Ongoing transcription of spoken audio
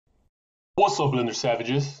What's up, Blender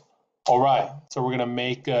Savages? All right, so we're gonna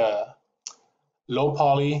make a low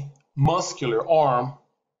poly muscular arm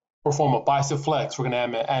perform a bicep flex. We're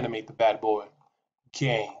gonna animate the bad boy.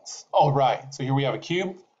 Gains. All right, so here we have a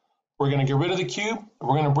cube. We're gonna get rid of the cube, and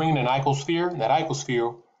we're gonna bring in an icosphere, and that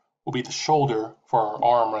icosphere will be the shoulder for our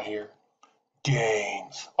arm right here.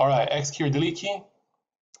 Gains. All right, X key or delete key.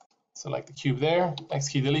 Select the cube there. X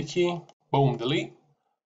key, delete key. Boom, delete.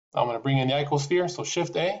 I'm gonna bring in the icosphere, so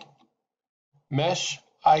Shift A. Mesh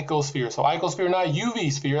icosphere. So icosphere, not UV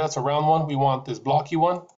sphere. That's a round one. We want this blocky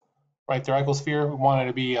one right there. Icosphere. We want it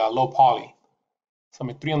to be low poly. So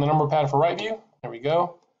make 3 on the number pad for right view. There we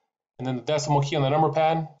go. And then the decimal key on the number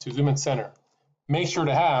pad to zoom in center. Make sure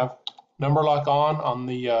to have number lock on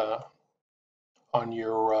the on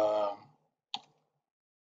your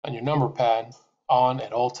number pad on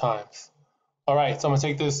at all times. All right. So I'm gonna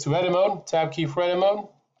take this to edit mode. Tab key for edit mode.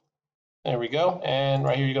 There we go. And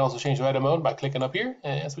right here, you can also change to edit mode by clicking up here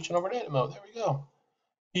and switching over to edit mode. There we go.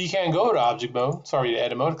 You can't go to object mode, to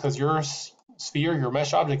edit mode, because your sphere, your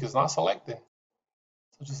mesh object is not selected.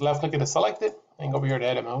 So just left click it to select it and go over here to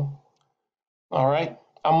edit mode. All right.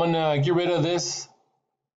 I'm going to get rid of this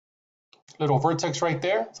little vertex right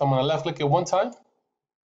there. So I'm going to left click it one time.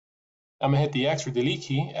 I'm going to hit the X or delete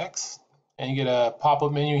key, X, and you get a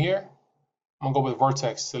pop-up menu here. I'm going to go with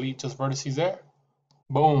vertex, delete just vertices there.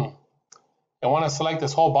 Boom. I want to select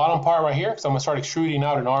this whole bottom part right here because I'm going to start extruding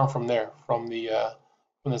out an arm from there, from this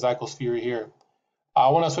icosphere here. I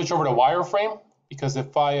want to switch over to wireframe because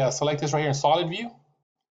if I select this right here in solid view,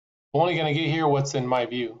 I'm only going to get here what's in my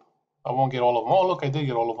view. I won't get all of them. Oh, look, I did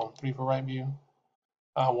get all of them. 3 for right view.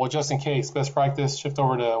 Well, just in case, best practice, shift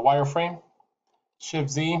over to wireframe,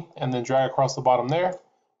 Shift Z, and then drag across the bottom there.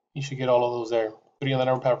 You should get all of those there. 3 on the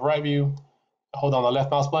number pad for right view. Hold down the left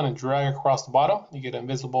mouse button and drag across the bottom. You get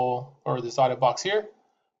invisible or this dotted box here,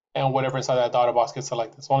 and whatever inside that dotted box gets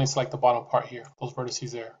selected. So only select the bottom part here, those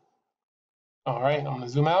vertices there. All right, I'm going to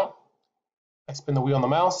zoom out. I spin the wheel on the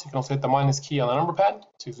mouse. You can also hit the minus key on the number pad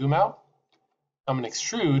to zoom out. I'm going to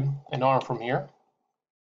extrude an arm from here.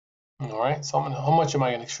 All right, so how much am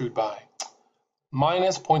I going to extrude by?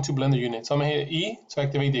 Minus 0.2 blender unit. So I'm going to hit E to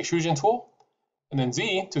activate the extrusion tool. And then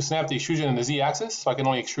Z to snap the extrusion in the Z axis, so I can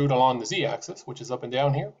only extrude along the Z axis, which is up and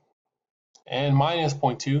down here. And minus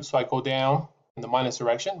 0.2, so I go down in the minus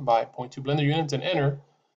direction by 0.2 blender units and enter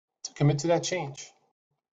to commit to that change.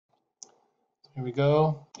 Here we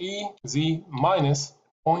go, E, Z, minus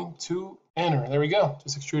 0.2, enter. There we go,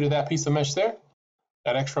 just extruded that piece of mesh there,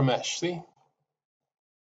 that extra mesh, see?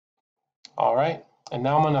 All right, and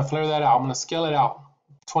now I'm gonna flare that out. I'm gonna scale it out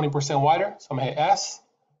 20% wider, so I'm gonna hit S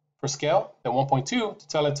for scale, then 1.2 to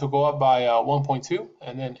tell it to go up by 1.2,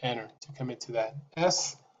 and then enter to commit to that.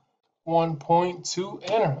 S 1.2,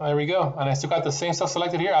 enter. There we go. And I still got the same stuff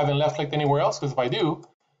selected here. I haven't left clicked anywhere else because if I do,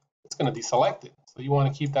 it's going to deselect it. So you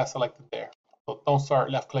want to keep that selected there. So don't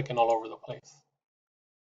start left clicking all over the place.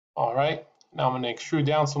 All right. Now I'm going to extrude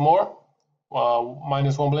down some more.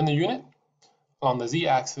 Minus 1 blender unit on the Z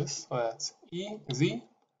axis. So that's E, Z,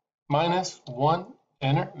 minus 1,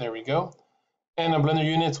 enter. There we go. And a blender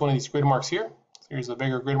unit, it's one of these grid marks here. So here's a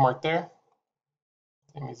bigger grid mark there.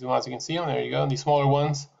 Let me zoom out so you can see them. There you go. And these smaller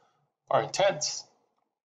ones are intense,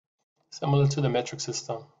 similar to the metric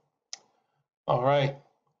system. All right.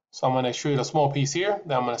 So I'm going to extrude a small piece here.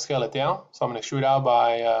 Then I'm going to scale it down. So I'm going to extrude out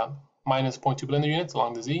by minus 0.2 blender units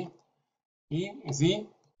along the Z. E, Z,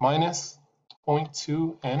 minus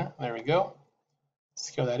 0.2, enter. There we go.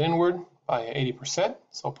 Scale that inward by 80%.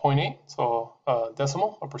 So 0.8. So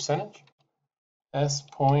decimal, a percentage. S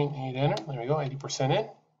 0.8, enter. There we go, 80% in.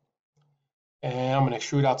 And I'm going to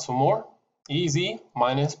extrude out some more. EZ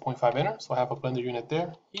minus 0.5, enter. So I have a blender unit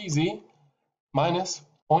there. EZ minus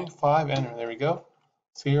 0.5, enter. There we go.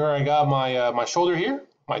 So here I got my shoulder here,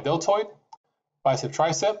 my deltoid, bicep,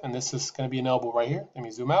 tricep, and this is going to be an elbow right here. Let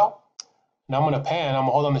me zoom out. Now I'm going to pan. I'm going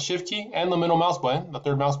to hold on the shift key and the middle mouse button, the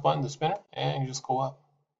third mouse button, the spinner, and you just go up.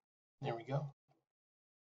 There we go.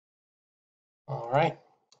 All right.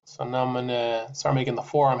 So now I'm going to start making the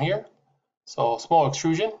forearm here. So small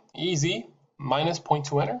extrusion, EZ minus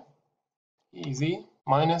 0.2, enter. EZ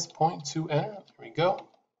minus 0.2, enter. There we go.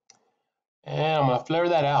 And I'm going to flare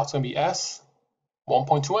that out. It's going to be S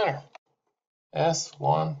 1.2, enter. S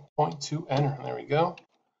 1.2, enter. There we go.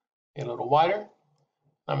 Get a little wider.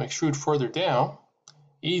 I'm going to extrude further down.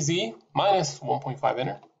 EZ minus 1.5,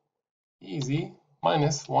 enter. EZ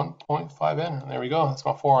minus 1.5, enter. There we go. That's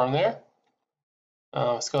my forearm there.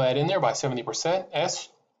 Let's go ahead in there by 70%. S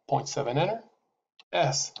 0.7, enter.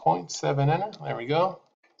 S 0.7, enter. There we go.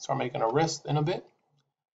 Start making a wrist in a bit.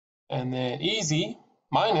 And then EZ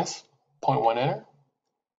minus 0.1, enter.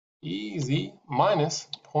 easy, minus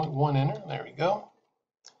 0.1 enter. There we go.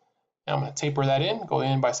 Now I'm going to taper that in, go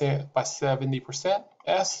in by 70%,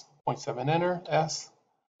 S, 0.7 enter, S,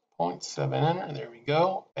 0.7 enter. There we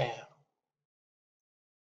go. Bam.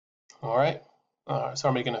 All right. So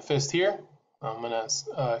I'm making a fist here. I'm going to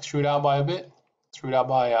extrude out by a bit, extrude out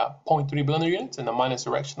by 0.3 blender units in the minus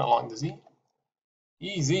direction along the Z.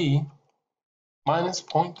 Easy, minus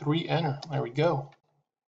 0.3 enter. There we go.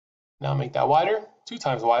 Now make that wider, 2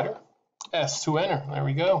 times wider. S2 enter. There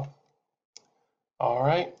we go. All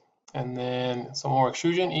right. And then some more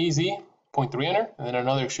extrusion, easy, 0.3 enter, and then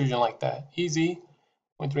another extrusion like that. Easy,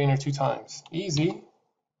 0.3 enter 2 times. Easy,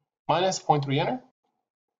 minus 0.3 enter.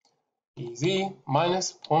 Easy,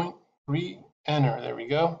 minus 0.3 enter. There we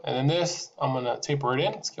go. And then this, I'm going to taper it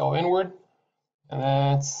in, scale inward. And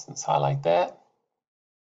let's highlight that.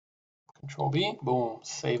 Control B, boom,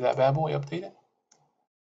 save that bad boy, update it.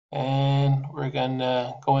 And we're going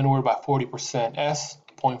to go inward by 40%. S,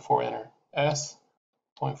 0.4 enter. S,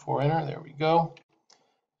 0.4 enter. There we go.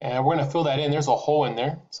 And we're going to fill that in. There's a hole in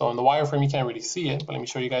there. So in the wireframe, you can't really see it, but let me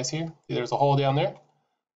show you guys here. See, there's a hole down there.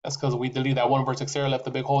 That's because we deleted that one vertex there, left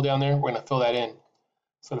the big hole down there. We're going to fill that in.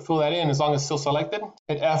 So to fill that in, as long as it's still selected,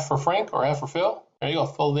 hit F for Frank or F for fill. There you go,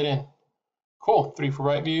 filled it in. Cool, 3 for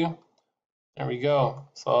right view. There we go.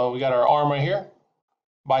 So we got our arm right here.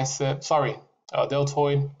 Bicep,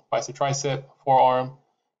 deltoid, bicep, tricep, forearm,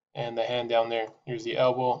 and the hand down there. Here's the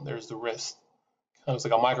elbow, there's the wrist. Kind of looks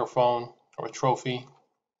like a microphone or a trophy.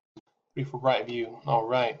 3 for right view. All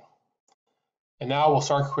right. And now we'll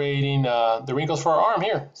start creating the wrinkles for our arm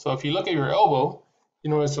here. So if you look at your elbow, you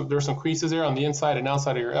notice there's some creases there on the inside and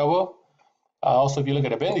outside of your elbow. Also, if you look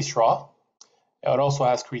at a bendy straw, it also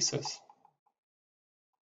has creases.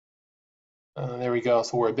 There we go.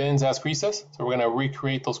 So where it bends has creases. So we're going to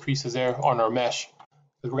recreate those creases there on our mesh.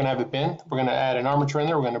 Because we're going to have it bend. We're going to add an armature in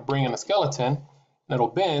there. We're going to bring in a skeleton, and it'll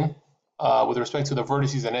bend with respect to the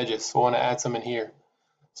vertices and edges. So I want to add some in here.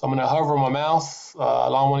 So I'm going to hover my mouse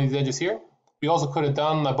along one of these edges here. We also could have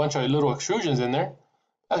done a bunch of little extrusions in there.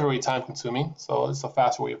 That's really time consuming. So it's a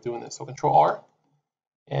faster way of doing this. So Control R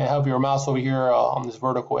and have your mouse over here on this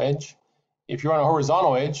vertical edge. If you're on a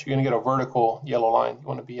horizontal edge, you're going to get a vertical yellow line. You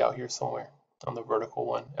want to be out here somewhere on the vertical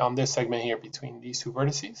one, on this segment here between these 2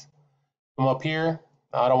 vertices. Come up here.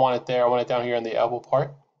 I don't want it there. I want it down here in the elbow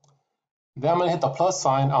part. Then I'm going to hit the plus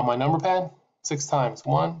sign on my number pad 6 times.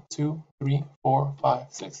 1, 2, 3, 4, 5,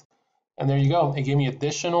 6. And there you go. It gave me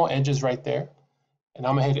additional edges right there. And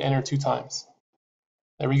I'm going to hit enter 2 times.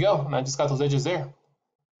 There we go. And I just got those edges there.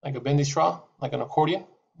 Like a bendy straw, like an accordion.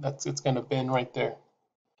 It's going to bend right there.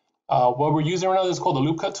 What we're using right now is called the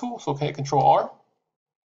loop cut tool. So hit Control R.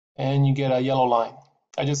 And you get a yellow line.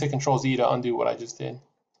 I just hit Control Z to undo what I just did.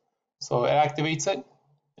 So it activates it.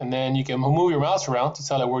 And then you can move your mouse around to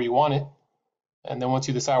tell it where you want it. And then once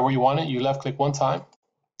you decide where you want it, you left click 1 time.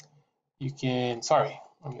 You can,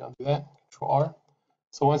 let me undo that, Control R.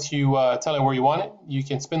 So once you tell it where you want it, you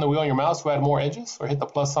can spin the wheel on your mouse to add more edges, or hit the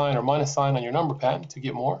plus sign or minus sign on your number pad to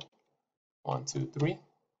get more. 1, 2, 3,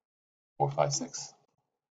 4, 5, 6.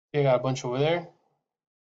 Okay, I got a bunch over there,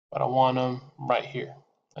 but I want them right here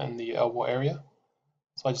in the elbow area.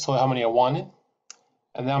 So I just told it how many I wanted.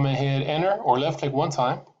 And then I'm going to hit enter or left click 1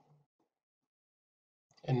 time.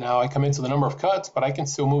 And now I come into the number of cuts, but I can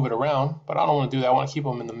still move it around, but I don't want to do that. I want to keep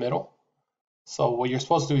them in the middle. So what you're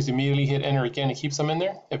supposed to do is immediately hit enter again and keep them in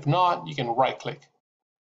there. If not, you can right click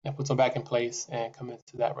and put them back in place and come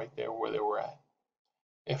into that right there where they were at.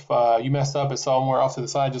 If you messed up, it's somewhere off to the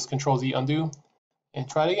side, just Control Z undo and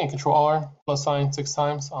try it again. Control R, plus sign 6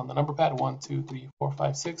 times on the number pad. 1, 2, 3, 4,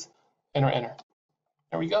 5, 6. Enter, enter.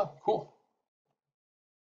 There we go. Cool.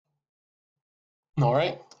 All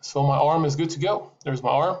right. So my arm is good to go. There's my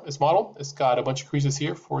arm. It's modeled. It's got a bunch of creases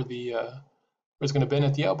here for the where it's going to bend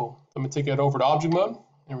at the elbow. So I'm going to take it over to object mode.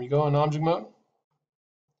 There we go in object mode.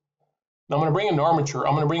 Now I'm going to bring in an armature.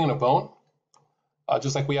 I'm going to bring in a bone.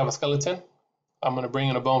 Just like we have a skeleton, I'm going to bring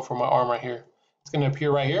in a bone for my arm right here. It's going to appear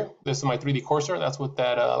right here. This is my 3D cursor. That's what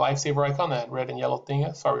that lifesaver icon, that red and yellow thing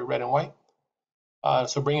is. Sorry, red and white.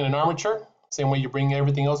 So bring in an armature. Same way you bring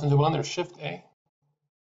everything else into Blender, Shift A.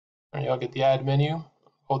 There you go, get the add menu.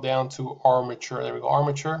 Go down to armature. There we go,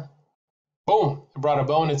 armature. Boom, it brought a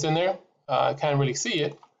bone. It's in there. I can't really see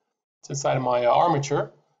it. It's inside of my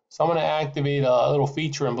armature. So I'm going to activate a little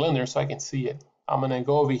feature in Blender so I can see it. I'm going to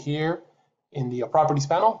go over here in the properties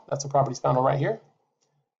panel. That's the properties panel right here.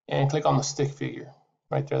 And click on the stick figure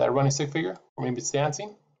right there, that running stick figure, or maybe it's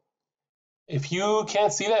dancing. If you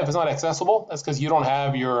can't see that, if it's not accessible, that's because you don't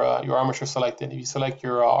have your armature selected. If you select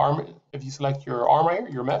your arm right here,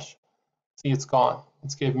 your mesh, see it's gone.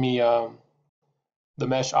 It's giving me the the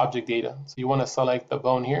mesh object data. So you want to select the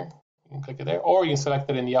bone here. You can click it there, or you can select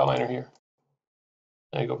it in the outliner here.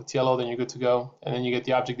 There you go. If it's yellow, then you're good to go. And then you get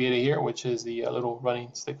the object data here, which is the little running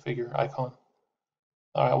stick figure icon.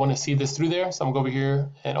 All right, I want to see this through there, so I'm going to go over here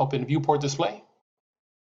and open viewport display.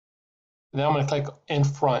 Now I'm going to click in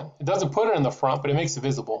front. It doesn't put it in the front, but it makes it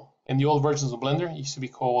visible. In the old versions of Blender, it used to be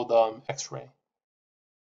called X-ray.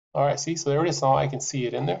 All right, see, so there it is. Now I can see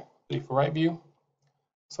it in there. 3 for right view.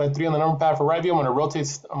 Slide 3 on the number pad for right view. I'm going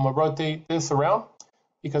to rotate this around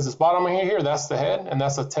because this bottom here, that's the head, and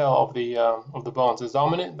that's the tail of the bones. It's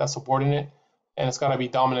dominant, that's supporting it, and it's got to be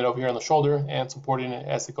dominant over here on the shoulder and supporting it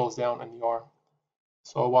as it goes down in the arm.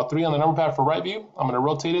 So while 3 on the number pad for right view, I'm going to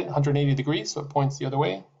rotate it 180 degrees so it points the other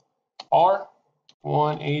way. R,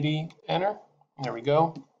 180, enter. There we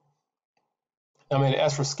go. I'm going to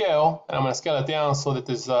S for scale, and I'm going to scale it down so that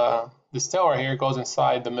this tail right here goes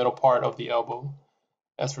inside the middle part of the elbow.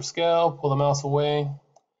 S for scale, pull the mouse away,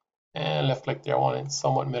 and left click there. I want it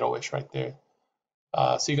somewhat middle-ish right there.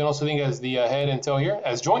 So you can also think as the head and tail here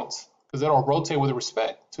as joints, because it'll rotate with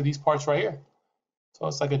respect to these parts right here. So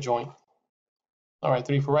it's like a joint. All right,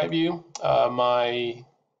 3 for right view. My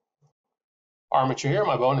armature here,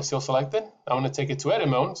 my bone is still selected. I'm going to take it to edit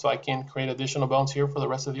mode so I can create additional bones here for the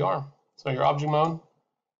rest of the arm. So your object mode,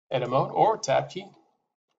 edit mode, or tab key.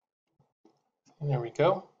 And there we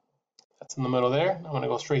go. That's in the middle there. I'm going to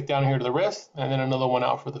go straight down here to the wrist, and then another one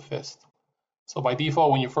out for the fist. So by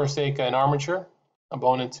default, when you first take an armature, a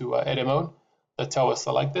bone into edit mode, the tail is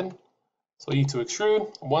selected. So E to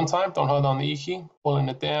extrude, one time, don't hold on the E key, pulling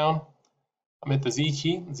it down. I'm at the Z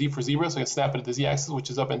key, Z for zebra, so I can snap it at the Z axis,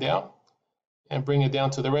 which is up and down, and bring it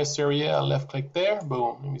down to the wrist area, left click there,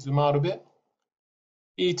 boom. Let me zoom out a bit.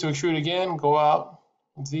 E to extrude again, go out,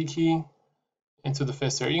 Z key, into the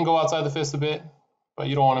fist area. You can go outside the fist a bit, but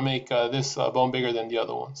you don't want to make this bone bigger than the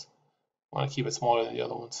other ones. You want to keep it smaller than the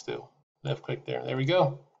other ones still. Left click there, there we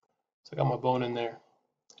go. So I got my bone in there.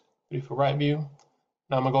 3 for right view.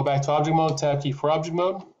 Now I'm going to go back to object mode, tab key for object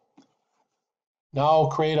mode. Now I'll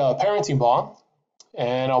create a parenting bond,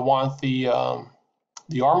 and I want the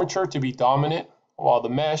armature to be dominant while the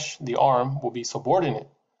mesh, the arm, will be subordinate.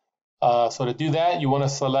 So to do that, you want to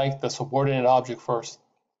select the subordinate object first.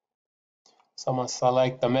 So I'm going to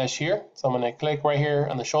select the mesh here. So I'm going to click right here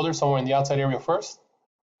on the shoulder, somewhere in the outside area first.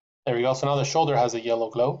 There we go. So now the shoulder has a yellow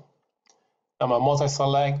glow. I'm going to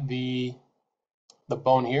multi-select the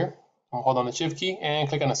bone here. I'm going to hold on the shift key and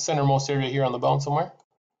click on the centermost area here on the bone somewhere.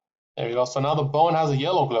 There you go. So now the bone has a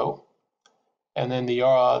yellow glow, and then the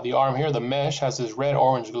arm here, the mesh, has this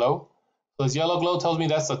red-orange glow. So this yellow glow tells me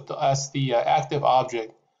that's the active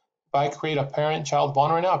object. If I create a parent-child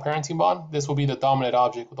bond right now, a parenting bond, this will be the dominant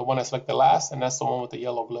object, the one I selected last, and that's the one with the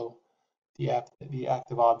yellow glow, the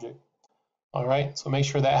active object. All right. So make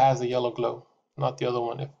sure that has the yellow glow, not the other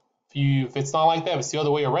one. If it's not like that, if it's the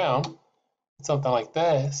other way around, it's something like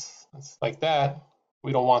this. It's like that.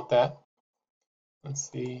 We don't want that. Let's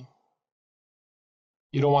see.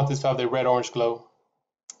 You don't want this to have the red-orange glow,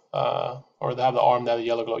 or to have the arm that have the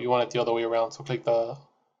yellow glow. You want it the other way around. So click the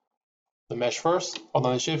mesh first, hold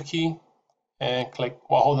on the shift key, and click,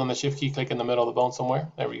 while holding the shift key, click in the middle of the bone somewhere.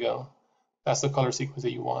 There we go. That's the color sequence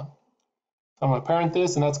that you want. So I'm going to parent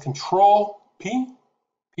this, and that's Control P.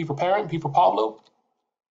 P for parent, P for Pablo.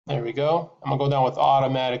 There we go. I'm going to go down with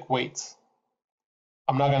automatic weights.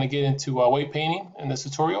 I'm not going to get into weight painting in this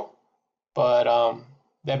tutorial, but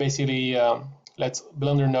that basically lets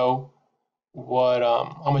Blender know what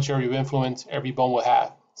how much area of influence every bone will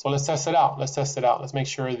have. So let's test it out. Let's make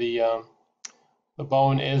sure the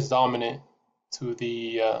bone is dominant to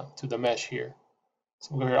the mesh here.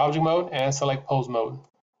 So we'll go here, object mode, and select pose mode.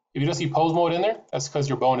 If you don't see pose mode in there, that's because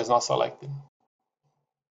your bone is not selected.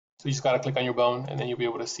 So you just got to click on your bone, and then you'll be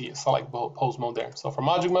able to see it. Select pose mode there. So from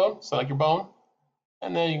object mode, select your bone,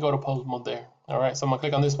 and then you go to pose mode there. All right, so I'm gonna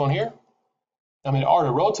click on this bone here. I'm gonna R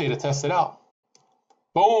to rotate to test it out.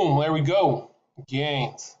 Boom, there we go.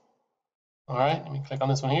 Gains. All right, let me click on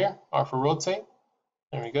this one here. R for rotate.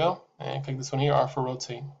 There we go. And click this one here, R for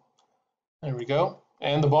rotate. There we go.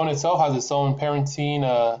 And the bone itself has its own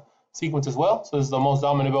parenting sequence as well. So this is the most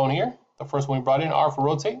dominant bone here. The first one we brought in, R for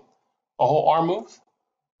rotate. The whole arm moves.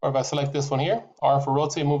 Or if I select this one here, R for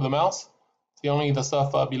rotate, move the mouse. See, only the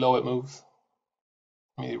stuff below it moves.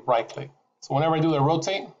 Let me right click. So whenever I do the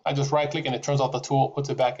rotate, I just right click and it turns off the tool, puts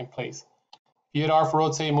it back in place. If you hit R for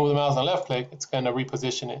rotate, move the mouse and left click, it's going to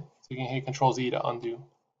reposition it. So you can hit Control Z to undo.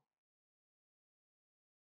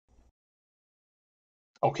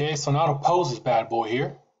 Okay, so now to pose this bad boy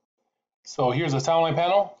here. So here's the timeline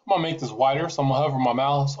panel. I'm going to make this wider, so I'm going to hover my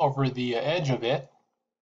mouse over the edge of it.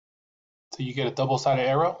 So you get a double-sided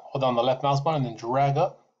arrow. Hold down the left mouse button and then drag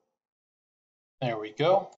up. There we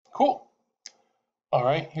go. Cool. All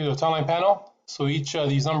right, here's the timeline panel. So each of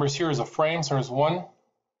these numbers here is a frame. So there's 1, and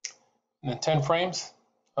then 10 frames,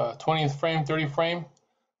 20th frame, 30th frame.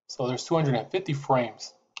 So there's 250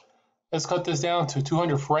 frames. Let's cut this down to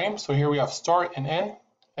 200 frames. So here we have start and end,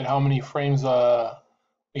 and how many frames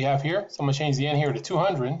we have here. So I'm gonna change the end here to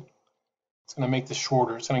 200. It's gonna make this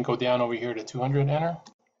shorter. It's gonna go down over here to 200, enter.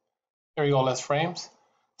 There you go, less frames.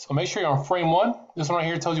 So make sure you're on frame 1. This one right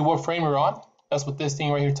here tells you what frame you're on. That's what this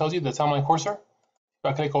thing right here tells you, the timeline cursor. If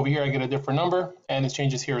I click over here, I get a different number, and it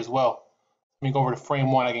changes here as well. Let me go over to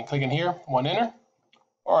frame 1. I can click in here, 1 enter,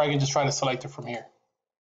 or I can just try to select it from here.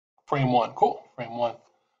 Frame 1, cool, frame 1.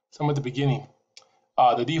 So I'm at the beginning.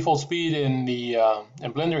 The default speed in the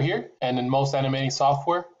in Blender here, and in most animating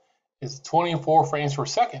software, is 24 frames per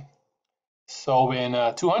second. So in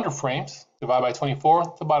 200 frames, divided by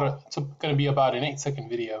 24, it's going to be about an 8-second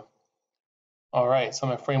video. All right, so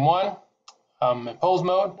I'm at frame 1. I'm in pose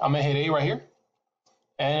mode. I'm going to hit A right here,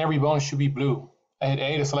 and every bone should be blue. I hit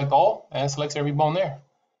A to select all, and it selects every bone there.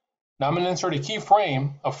 Now I'm going to insert a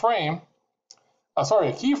keyframe. A keyframe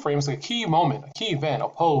is a key moment, a key event, a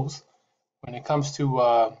pose, when it comes to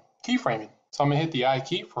keyframing. So I'm going to hit the I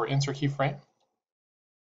key for insert keyframe.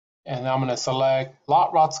 And now I'm going to select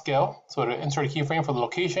lot rod scale, so to insert a keyframe for the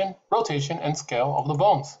location, rotation, and scale of the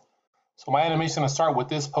bones. So my animation is going to start with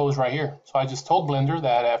this pose right here. So I just told Blender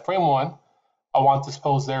that at frame 1, I want this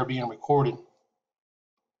pose there being recorded.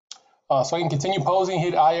 So I can continue posing,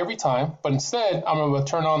 hit I every time, but instead I'm going to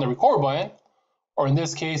turn on the record button, or in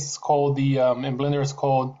this case, it's called in Blender, it's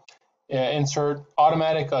called insert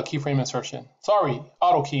automatic keyframe insertion. Sorry,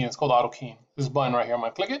 auto keying. It's called auto keying. This button right here. I'm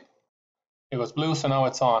going to click it. It goes blue, so now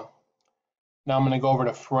it's on. Now I'm going to go over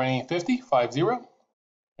to frame 50, 50. 50,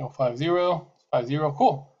 50,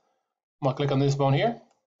 cool. I'm going to click on this bone here,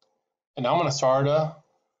 and now I'm going to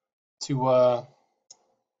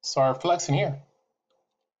start flexing here.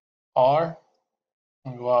 R,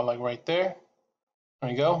 I'm going to go out like right there. There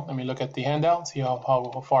we go. Let me look at the handout, see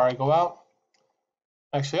how far I go out.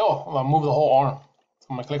 Actually, I'll move the whole arm. So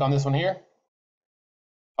I'm going to click on this one here.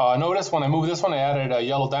 Notice when I move this one, I added a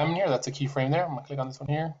yellow diamond here. That's a keyframe there. I'm going to click on this one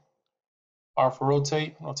here. R for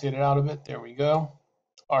rotate. Rotate it out a bit. There we go.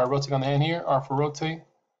 R, rotate on the hand here. R for rotate.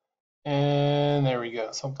 And there we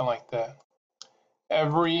go. Something like that.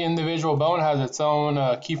 Every individual bone has its own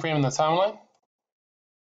keyframe in the timeline.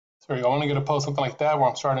 So there you go. I want to get a pose something like that where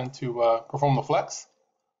I'm starting to perform the flex.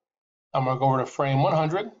 I'm going to go over to frame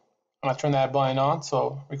 100. I'm going to turn that button on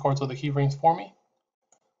so it records all the keyframes for me.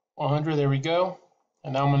 100, there we go.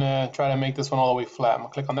 And now I'm going to try to make this one all the way flat. I'm going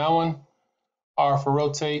to click on that one. R for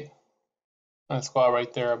rotate. Let's go out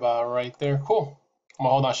right there, about right there. Cool. I'm going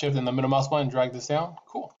to hold on shift in the middle mouse button and drag this down.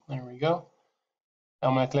 Cool. There we go. Now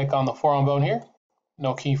I'm going to click on the forearm bone here.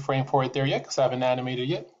 No keyframe for it there yet because I haven't animated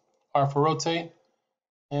yet. R for rotate.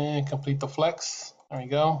 And complete the flex. There we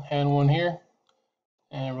go. Hand one here.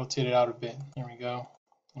 And rotate it out a bit. There we go.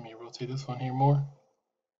 Let me rotate this one here more.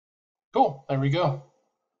 Cool. There we go.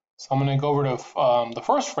 So I'm going to go over to the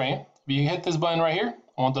first frame. If you hit this button right here,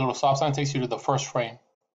 I want the little stop sign, takes you to the first frame.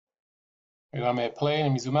 There we go. I'm going to play.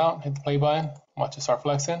 Let me zoom out. Hit the play button. Watch it start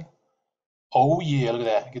flexing. Oh yeah, look at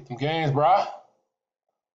that. Get them gains, brah.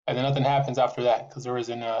 And then nothing happens after that because there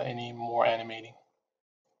isn't any more animating.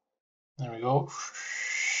 There we go.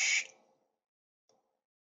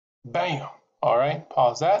 Bam. All right,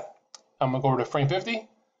 pause that. I'm going to go over to frame 50.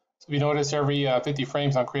 So if you notice, every 50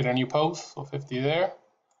 frames, I'm creating a new pose. So 50 there.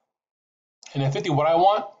 And at 50, what I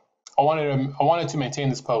wanted to maintain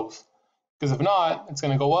this pose. Because if not, it's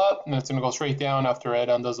going to go up and then it's going to go straight down after it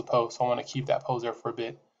undoes the pose. So I want to keep that pose there for a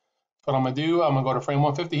bit. So what I'm going to do, I'm going to go to frame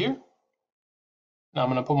 150 here. Now I'm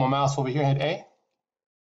going to put my mouse over here, hit A.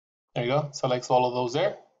 There you go. Selects all of those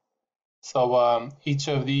there. So each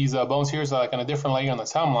of these bones here is like on a different layer on the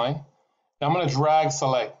timeline. Now I'm going to drag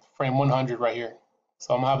select frame 100 right here.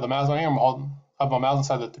 So I'm going to have the mouse on here. I'm going to have my mouse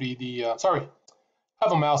inside the 3D,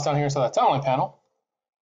 have a mouse down here inside the timeline panel.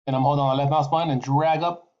 And I'm holding on the left mouse button and drag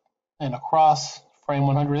up and across frame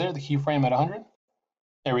 100 there, the keyframe at 100.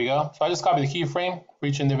 There we go. So I just copied the keyframe for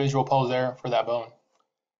each individual pose there for that bone.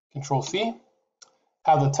 Control C.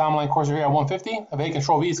 Have the timeline cursor here at 150. If I hit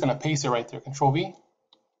Control V, it's going to paste it right there. Control V.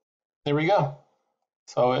 There we go.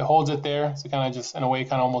 So it holds it there. So kind of just, in a way,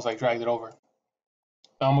 kind of almost like dragged it over.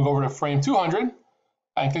 Now I'm going to go over to frame 200.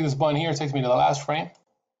 I can click this button here. It takes me to the last frame.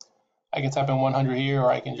 I can type in 100 here,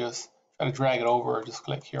 or I can just try to drag it over or just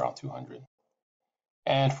click here on 200.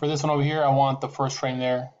 And for this one over here, I want the first frame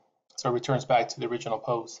there. So it returns back to the original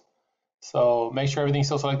pose. So make sure everything's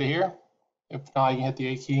still selected here. If not, you can hit the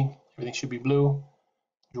A key. If Everything should be blue.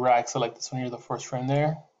 Drag, select this one here, the first frame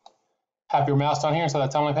there. Have your mouse down here inside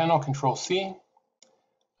that timeline panel, Control C. I'm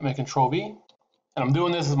going to Control V. And I'm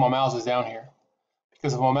doing this as my mouse is down here.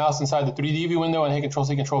 Because if my mouse is inside the 3D view window and hit Control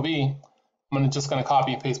C, Control V, I'm just going to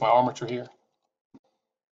copy and paste my armature here.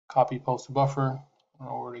 Copy, post to buffer. I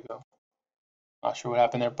don't know where to go. Not sure what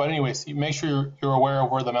happened there. But anyways, you make sure you're aware of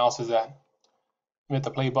where the mouse is at. Hit the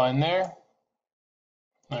play button there.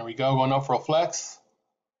 There we go, going up for a flex.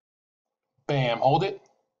 Bam, hold it.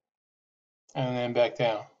 And then back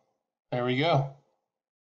down. There we go.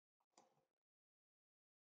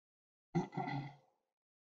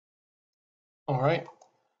 All right.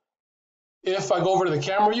 If I go over to the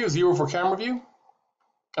camera view, 0 for camera view,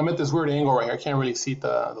 I'm at this weird angle right here. I can't really see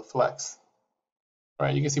the flex. All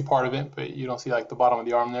right, you can see part of it, but you don't see like the bottom of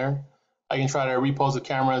the arm there. I can try to repose the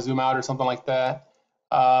camera, zoom out or something like that.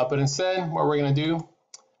 But instead, what we're gonna do,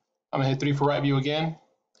 I'm gonna hit 3 for right view again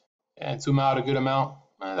and zoom out a good amount.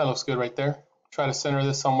 That looks good right there. Try to center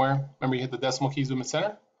this somewhere. Remember, you hit the decimal key, zoom and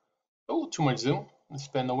center. Oh, too much zoom. Let's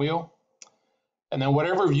spin the wheel. And then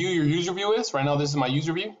whatever view your user view is, right now this is my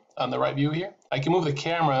user view on the right view here. I can move the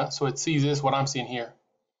camera so it sees this, what I'm seeing here.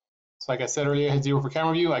 So like I said earlier, I hit 0 for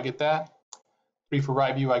camera view, I get that. 3 for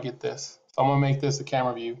right view, I get this. So I'm gonna make this a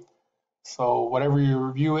camera view. So whatever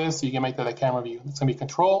your view is, you can make that a camera view. It's gonna be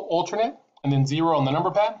Control, Alternate, and then 0 on the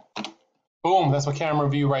number pad. Boom, that's my camera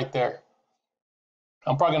view right there.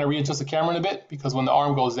 I'm probably gonna readjust the camera in a bit because when the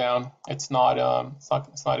arm goes down, it's not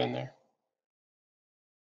in there.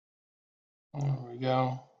 There we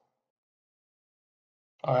go.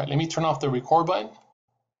 All right, let me turn off the record button.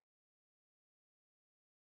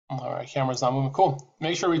 All right, camera's not moving. Cool.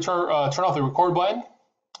 Make sure we turn off the record button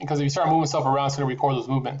because if you start moving stuff around, it's gonna record those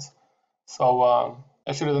movements. So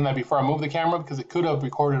I should have done that before I moved the camera because it could have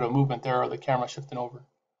recorded a movement there or the camera shifting over.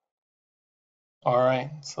 All right,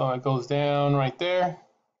 so it goes down right there.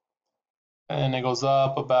 And it goes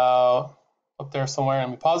up about up there somewhere. Let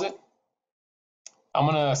me pause it. I'm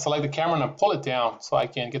gonna select the camera and pull it down so I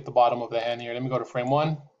can get the bottom of the hand here. Let me go to frame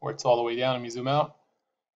 1 where it's all the way down. Let me zoom out.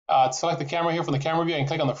 Select the camera here from the camera view and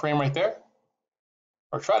click on the frame right there.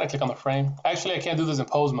 Or try to click on the frame. Actually, I can't do this in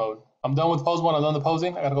pose mode. I'm done with pose mode, I'm done with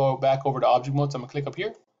posing. I gotta go back over to object mode, so I'm gonna click up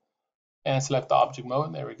here and select the object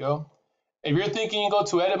mode. There we go. If you're thinking you go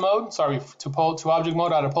to edit mode, sorry, to object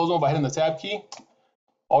mode out of pose mode by hitting the tab key,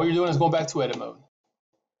 all you're doing is going back to edit mode.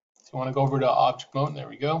 So you wanna go over to object mode, there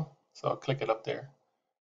we go. So I'll click it up there.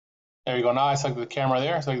 There you go, now I select the camera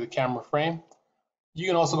there, select the camera frame. You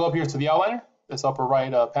can also go up here to the outliner, this upper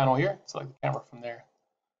right panel here, select the camera from there.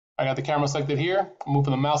 I got the camera selected here, I'm moving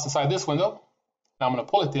the mouse inside this window. Now I'm gonna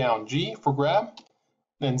pull it down, G for grab,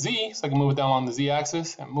 then Z, so I can move it down on the Z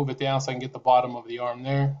axis and move it down so I can get the bottom of the arm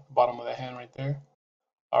there, the bottom of the hand right there.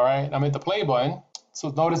 All right, I'm at the play button. So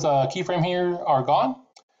notice keyframe here are gone.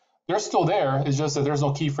 They're still there, it's just that there's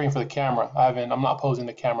no keyframe for the camera. I'm not posing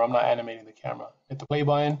the camera, I'm not animating the camera. Hit the play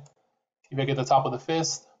button, see if I get the top of the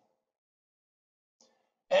fist.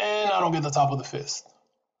 And I don't get the top of the fist.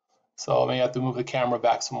 So I may have to move the camera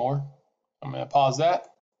back some more. I'm gonna pause that.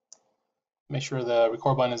 Make sure the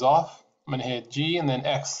record button is off. I'm gonna hit G and then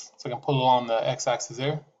X, so I can pull it along the X axis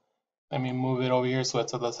there. Let me move it over here so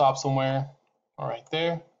it's at the top somewhere. All right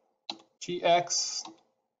there. GX.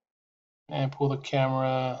 And pull the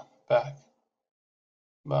camera back.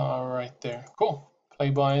 All right there. Cool. Play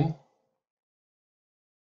button.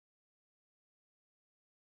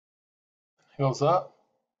 It goes up.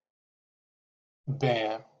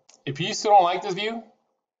 Bam. If you still don't like this view,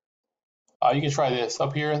 you can try this.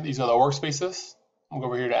 Up here, these are the workspaces. I'm gonna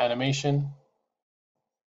go over here to animation.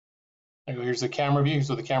 Here's the camera view. Here's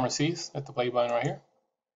what the camera sees at the play button right here.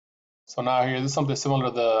 So now here, this is something similar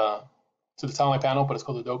to the timeline panel, but it's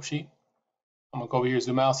called the dope sheet. I'm gonna go over here,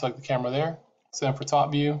 zoom out, select the camera there. Same for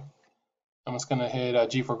top view. I'm just gonna hit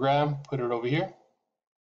G for grab, put it over here.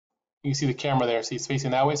 You can see the camera there. See, it's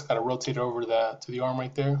facing that way, so I gotta rotate it over to the arm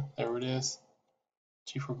right there. There it is.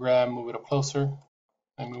 G for grab, move it up closer,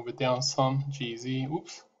 and move it down some. GZ.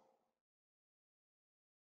 Oops.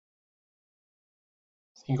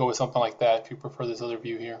 So you can go with something like that if you prefer this other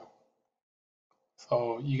view here.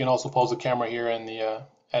 So you can also pose the camera here in the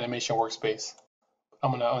animation workspace. I'm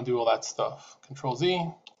gonna undo all that stuff. Control Z,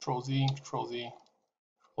 Control Z, Control Z,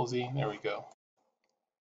 Control Z. There we go.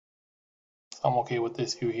 So I'm okay with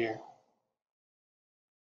this view here.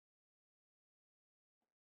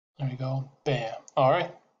 There we go. Bam. All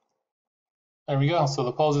right. There we go. So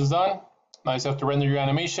the pose is done. Now you just have to render your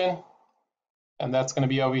animation, and that's going to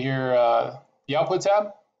be over here, the output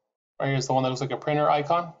tab. Right here is the one that looks like a printer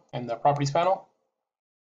icon in the properties panel.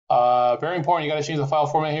 Very important, you got to change the file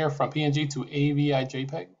format here from PNG to AVI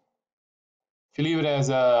JPEG. If you leave it as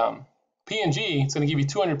PNG, it's going to give you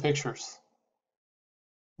 200 pictures.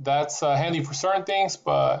 That's handy for certain things,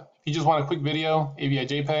 but if you just want a quick video, AVI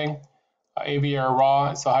JPEG, AVI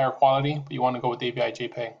RAW, it's a higher quality, but you want to go with AVI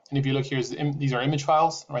JPEG. And if you look here, these are image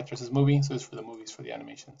files. Right there says movie, so it's for the movies, for the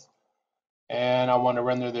animations. And I want to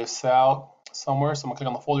render this out somewhere, so I'm going to click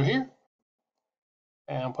on the folder here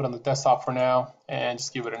and put it on the desktop for now, and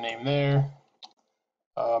just give it a name there.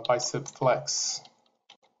 Bicep Flex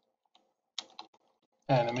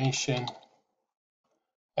Animation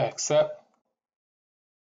Accept.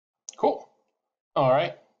 Cool. All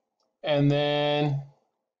right. And then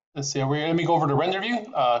let's see. Let me go over to render view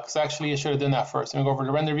because actually I should have done that first. Let me go over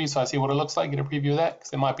to render view so I see what it looks like. Get a preview of that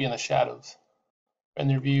because it might be in the shadows.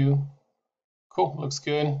 Render view. Cool. Looks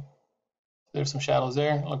good. There's some shadows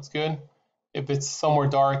there. It looks good. If it's somewhere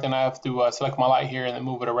dark, then I have to select my light here and then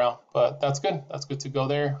move it around. But that's good. That's good to go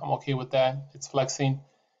there. I'm okay with that. It's flexing.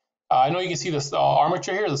 I know you can see this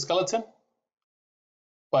armature here, the skeleton,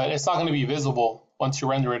 but it's not going to be visible once you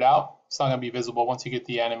render it out. It's not going to be visible once you get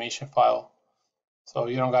the animation file. So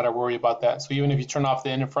you don't got to worry about that. So even if you turn off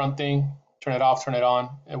the in and front thing, turn it off, turn it on,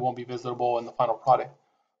 it won't be visible in the final product.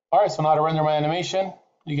 All right, so now to render my animation,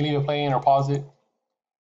 you can leave it playing or pause it.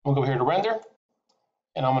 I'm going to go here to render,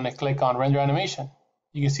 and I'm going to click on render animation.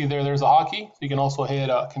 You can see there's a hotkey. So you can also hit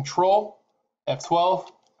Control F12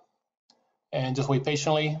 and just wait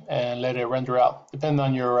patiently and let it render out. Depending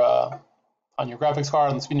on your graphics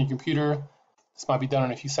card and the speed of your computer, this might be done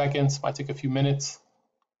in a few seconds, might take a few minutes.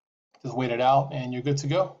 Just wait it out and you're good to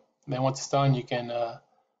go. And then once it's done, you can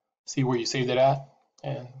see where you saved it at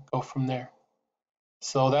and go from there.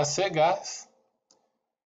 So that's it, guys.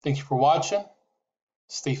 Thank you for watching.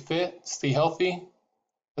 Stay fit, stay healthy.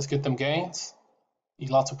 Let's get them gains. Eat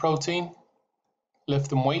lots of protein, lift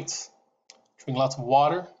them weights, drink lots of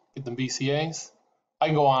water, get them BCAs. I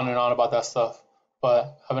can go on and on about that stuff,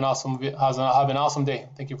 but have an awesome day.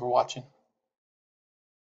 Thank you for watching.